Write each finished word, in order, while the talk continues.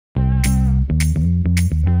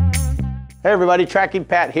Hey everybody, Tracking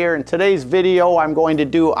Pat here. In today's video I'm going to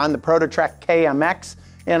do on the ProtoTRAK KMX,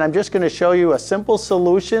 and I'm just going to show you a simple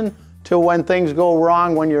solution to when things go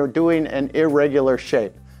wrong when you're doing an irregular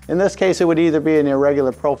shape. In this case it would either be an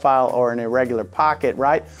irregular profile or an irregular pocket,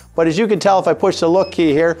 right? But as you can tell if I push the look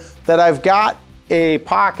key here, that I've got a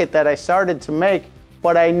pocket that I started to make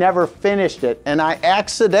but I never finished it, and I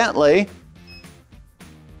accidentally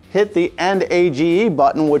hit the end A.G.E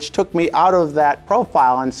button, which took me out of that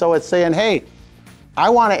profile. And so it's saying, hey, I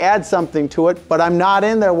want to add something to it, but I'm not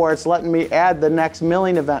in there where it's letting me add the next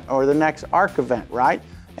milling event or the next arc event, right?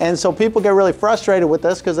 And so people get really frustrated with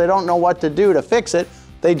this because they don't know what to do to fix it.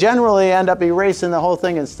 They generally end up erasing the whole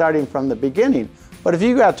thing and starting from the beginning. But if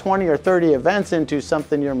you got 20 or 30 events into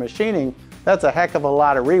something you're machining, that's a heck of a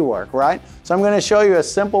lot of rework, right? So I'm going to show you a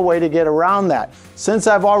simple way to get around that. Since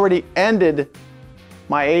I've already ended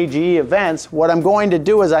my A.G.E events, what I'm going to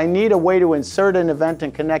do is I need a way to insert an event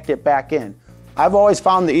and connect it back in. I've always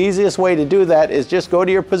found the easiest way to do that is just go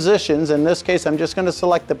to your positions. In this case, I'm just going to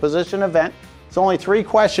select the position event. It's only 3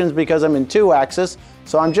 questions because I'm in 2-axis,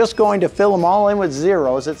 so I'm just going to fill them all in with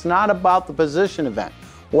zeros. It's not about the position event.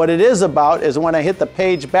 What it is about is when I hit the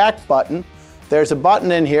page back button, there's a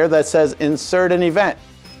button in here that says insert an event.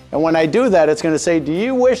 And when I do that, it's going to say, do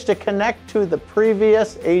you wish to connect to the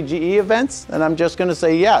previous A.G.E events? And I'm just going to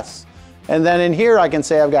say yes. And then in here, I can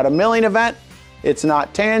say I've got a milling event. It's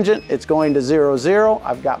not tangent. It's going to 0, 0.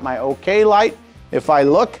 I've got my OK light. If I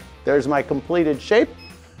look, there's my completed shape.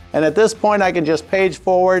 And at this point, I can just page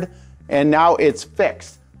forward, and now it's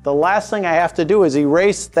fixed. The last thing I have to do is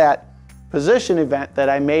erase that position event that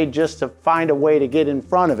I made just to find a way to get in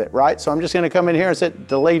front of it, right? So I'm just going to come in here and say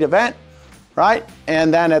delete event. Right?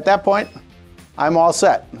 And then at that point, I'm all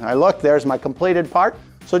set. I look, there's my completed part.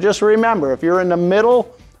 So just remember, if you're in the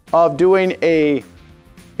middle of doing a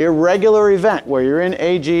irregular event where you're in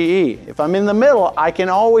A.G.E, if I'm in the middle, I can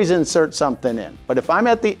always insert something in. But if I'm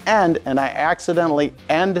at the end and I accidentally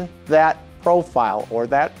end that profile or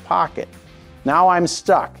that pocket, now I'm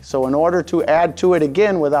stuck. So in order to add to it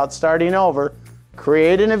again without starting over,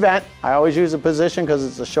 create an event. I always use a position because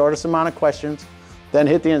it's the shortest amount of questions. Then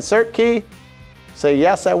hit the insert key. Say,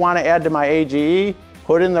 yes, I want to add to my A.G.E,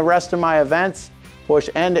 put in the rest of my events, push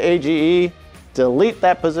end A.G.E, delete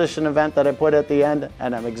that position event that I put at the end,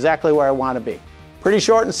 and I'm exactly where I want to be. Pretty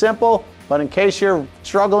short and simple, but in case you're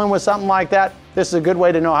struggling with something like that, this is a good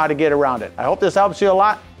way to know how to get around it. I hope this helps you a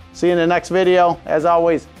lot. See you in the next video. As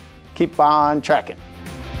always, keep on tracking.